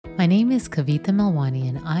My name is Kavita Melwani,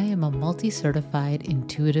 and I am a multi-certified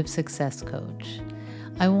intuitive success coach.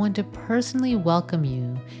 I want to personally welcome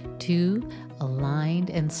you to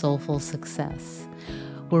Aligned and Soulful Success,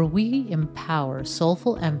 where we empower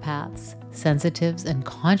soulful empaths, sensitives, and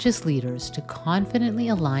conscious leaders to confidently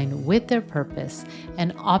align with their purpose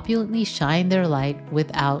and opulently shine their light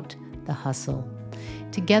without the hustle.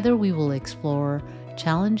 Together, we will explore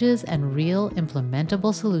challenges and real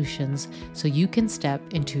implementable solutions so you can step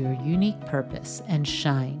into your unique purpose and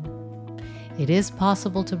shine. It is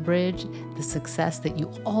possible to bridge the success that you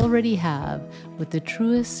already have with the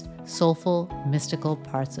truest, soulful, mystical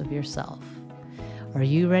parts of yourself. Are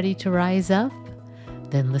you ready to rise up?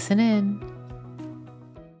 Then listen in.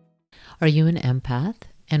 Are you an empath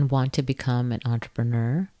and want to become an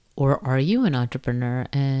entrepreneur? Or are you an entrepreneur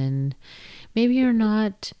and maybe you're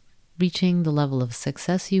not reaching the level of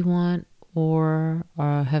success you want, or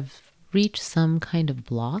have reached some kind of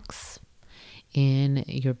blocks in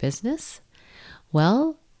your business?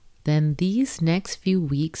 Well, then these next few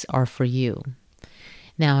weeks are for you.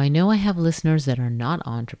 Now, I know I have listeners that are not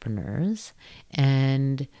entrepreneurs,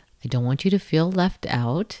 and I don't want you to feel left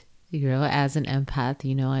out. As an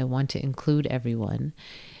empath, I want to include everyone.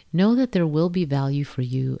 Know that there will be value for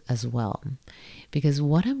you as well, because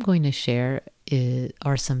what I'm going to share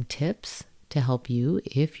are some tips to help you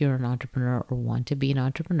if you're an entrepreneur or want to be an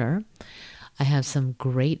entrepreneur. I have some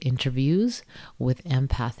great interviews with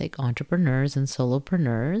empathic entrepreneurs and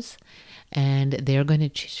solopreneurs, and they're going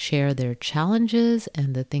to share their challenges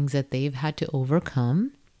and the things that they've had to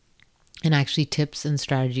overcome, and actually tips and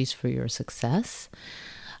strategies for your success.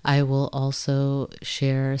 I will also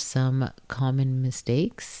share some common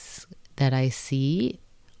mistakes that I see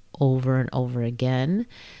over and over again,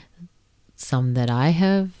 some that I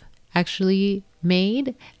have actually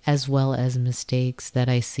made, as well as mistakes that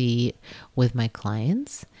I see with my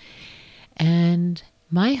clients. And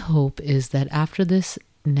my hope is that after this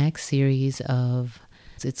next series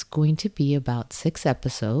it's going to be about 6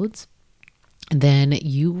 episodes, then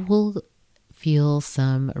you will feel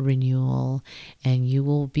some renewal and you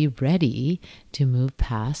will be ready to move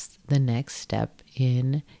past the next step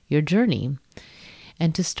in your journey.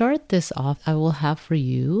 And to start this off, I will have for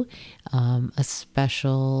you a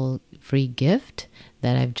special free gift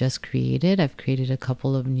that I've just created. I've created a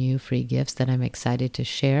couple of new free gifts that I'm excited to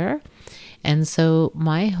share. And so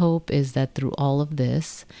my hope is that through all of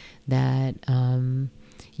this, that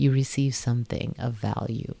you receive something of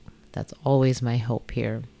value. That's always my hope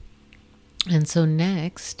here. And so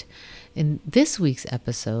next, in this week's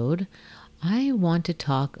episode, I want to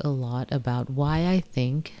talk a lot about why I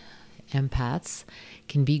think empaths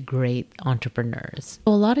can be great entrepreneurs.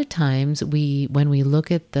 So a lot of times when we look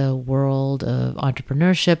at the world of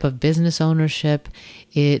entrepreneurship, of business ownership,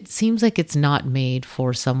 it seems like it's not made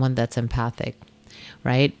for someone that's empathic,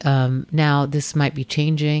 right? Now, this might be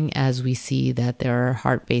changing as we see that there are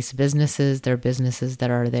heart-based businesses. There are businesses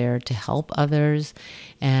that are there to help others,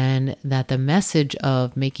 and that the message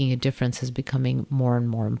of making a difference is becoming more and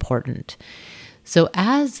more important. So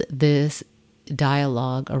as this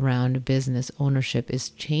dialogue around business ownership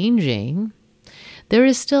is changing, there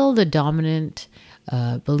is still the dominant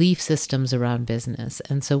belief systems around business.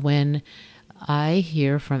 And so when I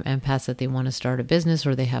hear from empaths that they want to start a business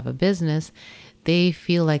or they have a business, they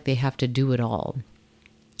feel like they have to do it all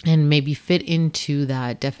and maybe fit into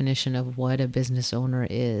that definition of what a business owner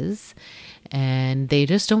is. And they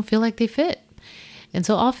just don't feel like they fit. And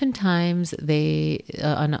so oftentimes an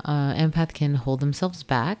empath can hold themselves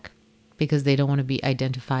back because they don't want to be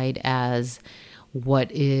identified as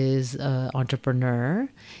what is an entrepreneur.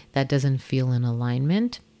 That doesn't feel in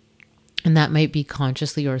alignment. And that might be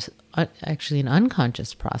consciously or actually an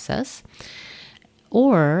unconscious process.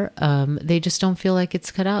 Or they just don't feel like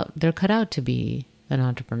they're cut out to be an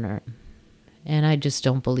entrepreneur. And I just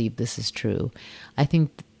don't believe this is true. I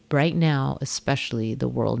think right now, especially, the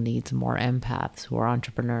world needs more empaths who are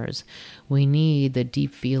entrepreneurs. We need the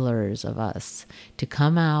deep feelers of us to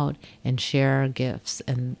come out and share our gifts.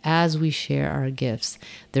 And as we share our gifts,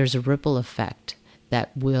 there's a ripple effect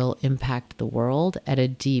that will impact the world at a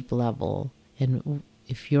deep level. And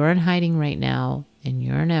if you're in hiding right now and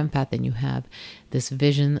you're an empath and you have this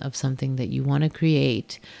vision of something that you want to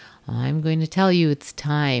create, I'm going to tell you it's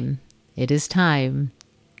time. It is time.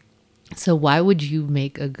 So why would you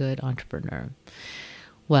make a good entrepreneur?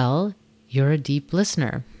 Well, you're a deep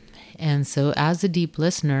listener. And so as a deep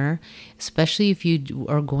listener, especially if you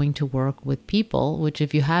are going to work with people, which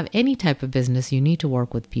if you have any type of business, you need to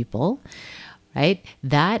work with people, right?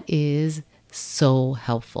 That is so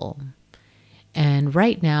helpful. And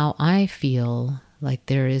right now I feel Like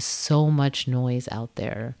there is so much noise out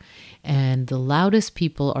there, and the loudest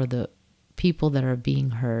people are the people that are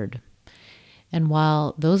being heard. And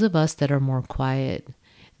while those of us that are more quiet,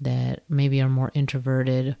 that maybe are more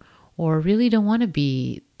introverted or really don't want to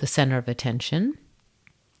be the center of attention,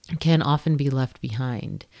 can often be left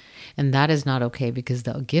behind. And that is not okay, because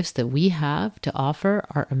the gifts that we have to offer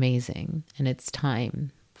are amazing, and it's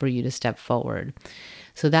time for you to step forward.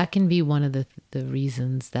 So that can be one of the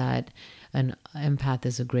reasons that an empath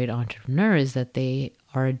is a great entrepreneur, is that they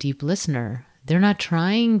are a deep listener. They're not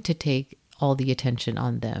trying to take all the attention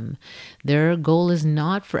on them. Their goal is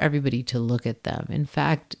not for everybody to look at them. In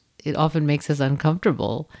fact, it often makes us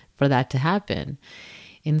uncomfortable for that to happen.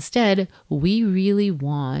 Instead, we really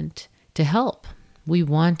want to help. We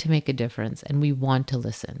want to make a difference, and we want to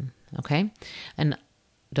listen. Okay? And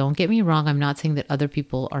don't get me wrong, I'm not saying that other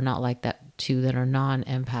people are not like that too, that are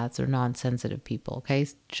non-empaths or non-sensitive people, okay?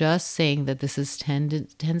 Just saying that this is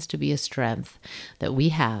tends to be a strength that we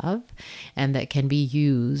have and that can be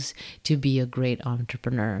used to be a great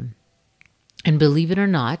entrepreneur. And believe it or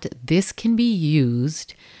not, this can be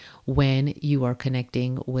used when you are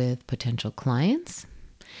connecting with potential clients.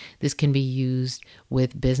 This can be used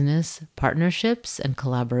with business partnerships and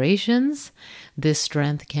collaborations. This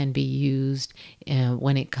strength can be used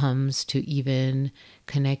when it comes to even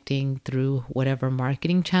connecting through whatever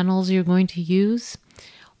marketing channels you're going to use.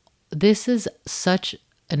 This is such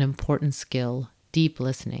an important skill, deep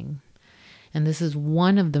listening. And this is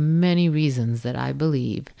one of the many reasons that I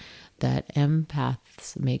believe that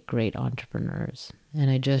empaths make great entrepreneurs. And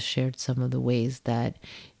I just shared some of the ways that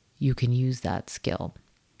you can use that skill.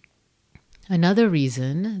 Another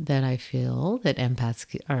reason that I feel that empaths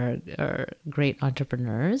are great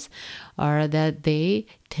entrepreneurs are that they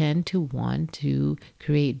tend to want to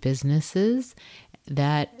create businesses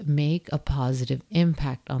that make a positive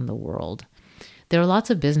impact on the world. There are lots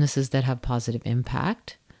of businesses that have positive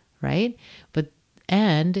impact, right?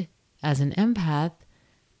 And as an empath,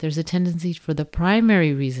 there's a tendency for the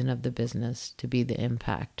primary reason of the business to be the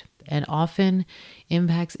impact, and often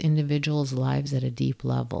impacts individuals' lives at a deep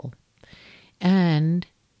level. And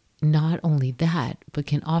not only that, but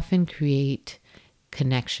can often create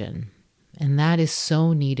connection. And that is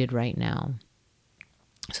so needed right now.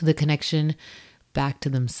 So the connection back to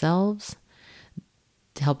themselves,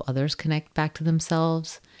 to help others connect back to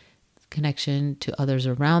themselves, connection to others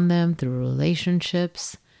around them through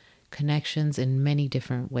relationships, connections in many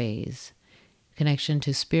different ways, connection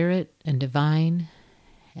to spirit and divine.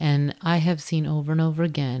 And I have seen over and over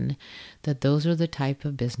again that those are the type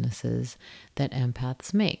of businesses that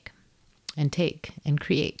empaths make and take and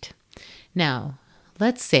create. Now,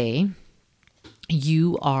 let's say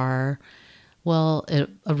you are, a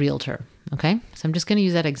realtor. Okay. So I'm just going to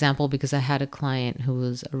use that example because I had a client who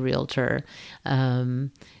was a realtor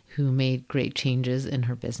who made great changes in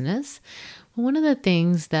her business. One of the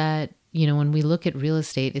things that, when we look at real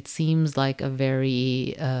estate, it seems like a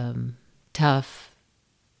very tough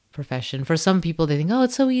profession. For some people, they think, oh,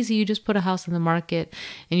 it's so easy. You just put a house on the market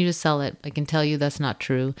and you just sell it. I can tell you that's not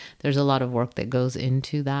true. There's a lot of work that goes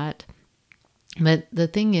into that. But the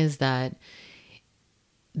thing is that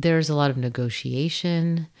there's a lot of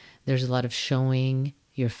negotiation. There's a lot of showing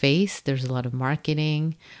your face. There's a lot of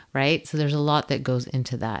marketing, right? So there's a lot that goes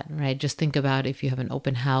into that, right? Just think about if you have an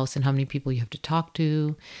open house and how many people you have to talk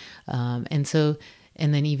to.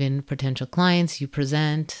 And then even potential clients, you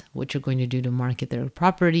present what you're going to do to market their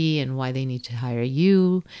property and why they need to hire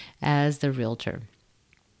you as the realtor.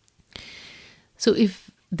 So if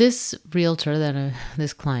this realtor,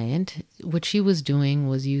 this client, what she was doing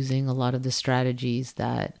was using a lot of the strategies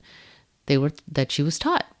that she was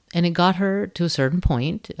taught. And it got her to a certain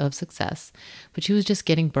point of success, but she was just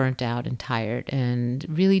getting burnt out and tired and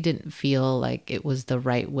really didn't feel like it was the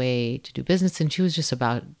right way to do business. And she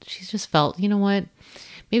just felt, you know what,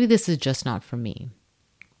 maybe this is just not for me.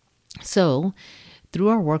 So through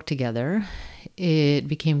our work together, it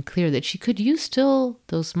became clear that she could use still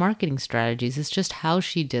those marketing strategies. It's just how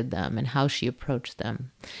she did them and how she approached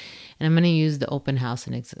them. And I'm going to use the open house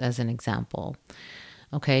as an example.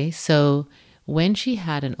 Okay, so when she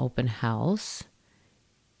had an open house,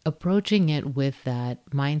 approaching it with that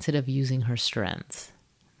mindset of using her strengths,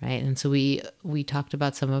 right? And so we talked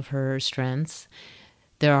about some of her strengths.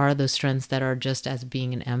 There are those strengths that are just as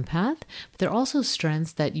being an empath, but there are also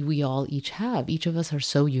strengths that we all each have. Each of us are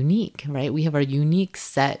so unique, right? We have our unique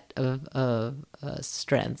set of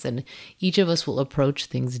strengths, and each of us will approach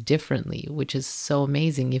things differently, which is so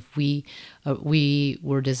amazing. If we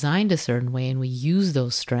were designed a certain way and we use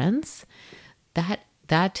those strengths,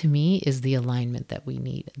 that to me is the alignment that we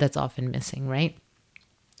need. That's often missing, right?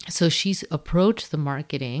 So she's approached the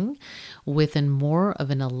marketing with a more of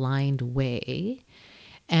an aligned way.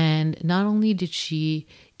 And not only did she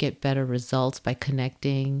get better results by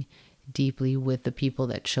connecting deeply with the people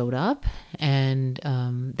that showed up, and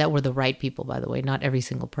that were the right people, by the way, not every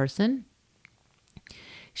single person.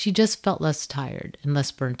 She just felt less tired and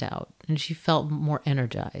less burnt out, and she felt more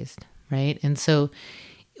energized, right? And so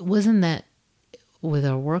it wasn't that with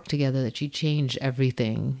our work together that she changed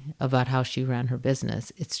everything about how she ran her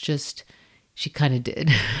business. It's just she kind of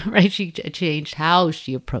did, right? She changed how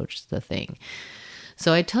she approached the thing.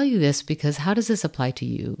 So I tell you this because how does this apply to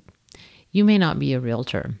you? You may not be a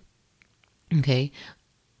realtor, okay?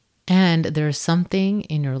 And there's something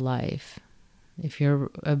in your life, if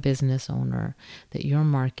you're a business owner, that you're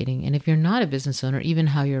marketing. And if you're not a business owner, even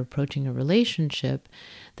how you're approaching a relationship,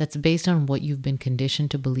 that's based on what you've been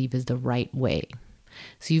conditioned to believe is the right way.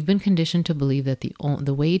 So you've been conditioned to believe that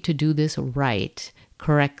the way to do this right,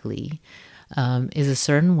 correctly, is a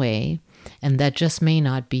certain way, and that just may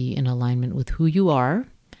not be in alignment with who you are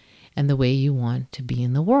and the way you want to be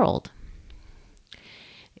in the world.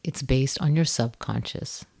 It's based on your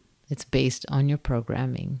subconscious. It's based on your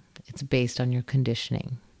programming. It's based on your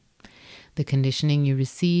conditioning. The conditioning you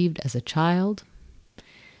received as a child,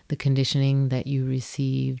 the conditioning that you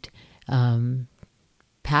received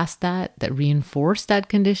past that reinforced that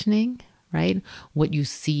conditioning, right? What you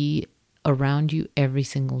see around you every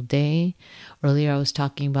single day. Earlier I was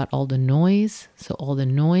talking about all the noise. So all the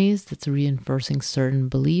noise that's reinforcing certain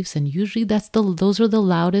beliefs, and usually those are the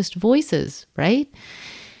loudest voices, right?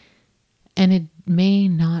 And it may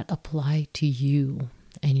not apply to you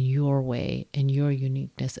and your way and your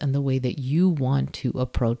uniqueness and the way that you want to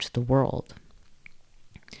approach the world.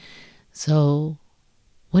 So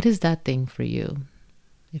what is that thing for you?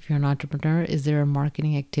 If you're an entrepreneur, is there a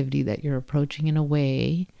marketing activity that you're approaching in a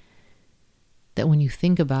way that when you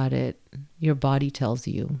think about it, your body tells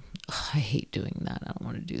you, I hate doing that. I don't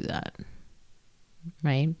want to do that,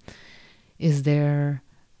 right? Is there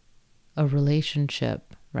a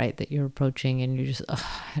relationship, right, that you're approaching and you're just,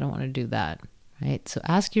 I don't want to do that, right? So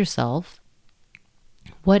ask yourself,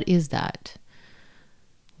 what is that?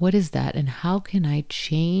 What is that? And how can I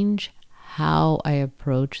change how I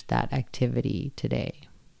approach that activity today?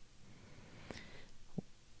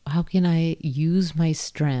 How can I use my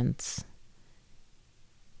strengths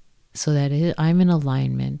so that I'm in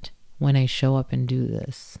alignment when I show up and do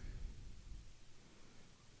this?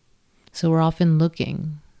 So we're often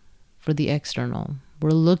looking for the external. We're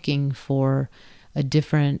looking for a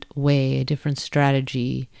different way, a different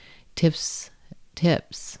strategy, tips.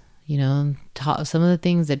 Some of the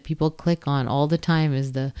things that people click on all the time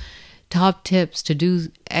is the top tips to do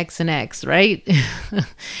X and X, right?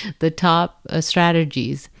 The top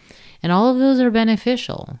strategies. And all of those are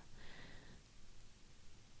beneficial.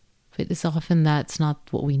 But it's often that's not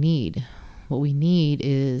what we need. What we need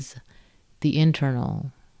is the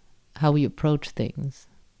internal, how we approach things.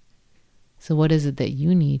 So what is it that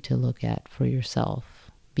you need to look at for yourself?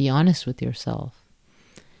 Be honest with yourself.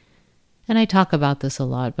 And I talk about this a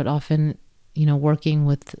lot, but often, working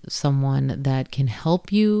with someone that can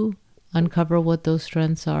help you uncover what those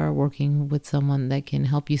strengths are, working with someone that can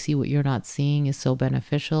help you see what you're not seeing is so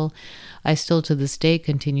beneficial. I still to this day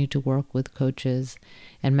continue to work with coaches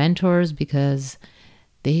and mentors because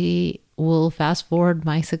they will fast forward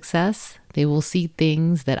my success. They will see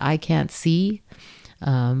things that I can't see,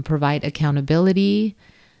 provide accountability,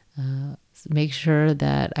 make sure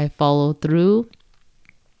that I follow through.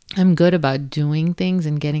 I'm good about doing things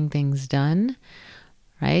and getting things done.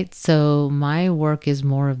 Right? So my work is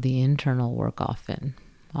more of the internal work often,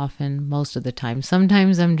 most of the time.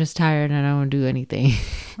 Sometimes I'm just tired and I don't want to do anything,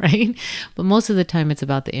 right? But most of the time it's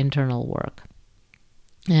about the internal work.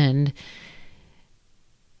 And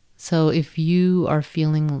so if you are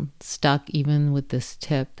feeling stuck even with this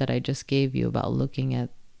tip that I just gave you about looking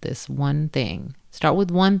at this one thing, start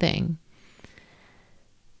with one thing,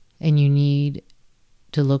 and you need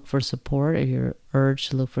to look for support, or you're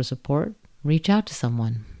urged to look for support, reach out to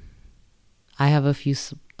someone. I have a few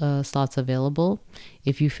slots available.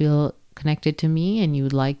 If you feel connected to me and you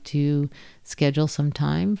would like to schedule some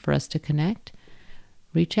time for us to connect,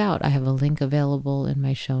 reach out. I have a link available in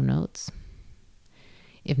my show notes.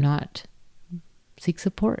 If not, seek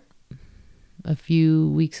support. A few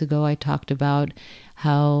weeks ago, I talked about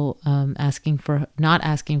how not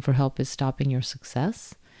asking for help is stopping your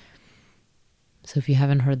success. So if you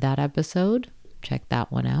haven't heard that episode, check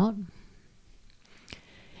that one out.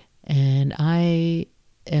 And I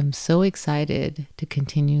am so excited to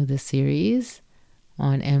continue the series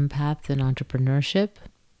on empaths and entrepreneurship.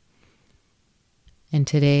 And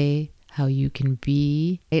today how you can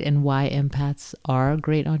be, and why empaths are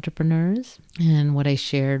great entrepreneurs. And what I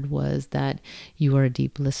shared was that you are a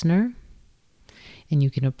deep listener and you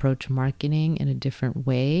can approach marketing in a different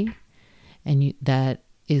way, and that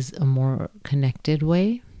is a more connected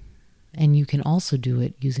way. And you can also do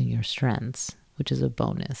it using your strengths, which is a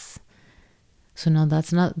bonus. So now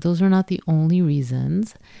those are not the only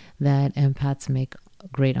reasons that empaths make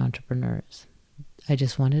great entrepreneurs. I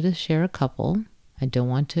just wanted to share a couple. I don't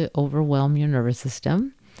want to overwhelm your nervous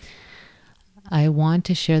system. I want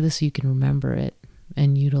to share this so you can remember it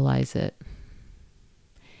and utilize it.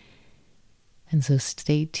 And so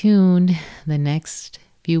stay tuned. The next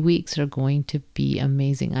few weeks are going to be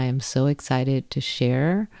amazing. I am so excited to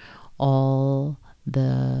share all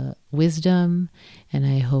the wisdom, and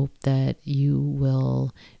I hope that you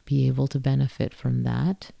will be able to benefit from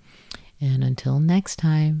that. And until next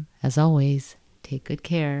time, as always, take good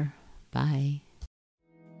care. Bye.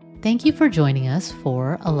 Thank you for joining us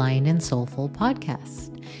for Aligned and Soulful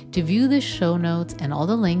Podcast. To view the show notes and all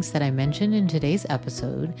the links that I mentioned in today's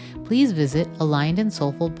episode, please visit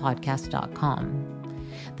alignedandsoulfulpodcast.com.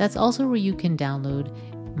 That's also where you can download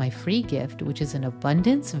my free gift, which is an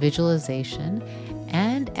abundance visualization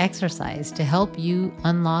and exercise to help you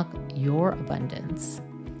unlock your abundance.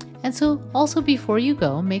 And so also before you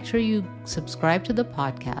go, make sure you subscribe to the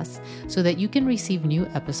podcast so that you can receive new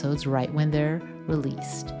episodes right when they're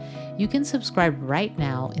released. You can subscribe right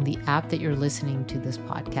now in the app that you're listening to this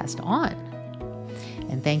podcast on.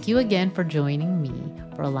 And thank you again for joining me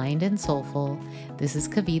for Aligned and Soulful. This is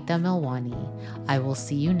Kavita Melwani. I will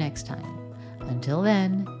see you next time. Until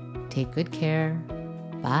then, take good care.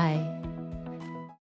 Bye.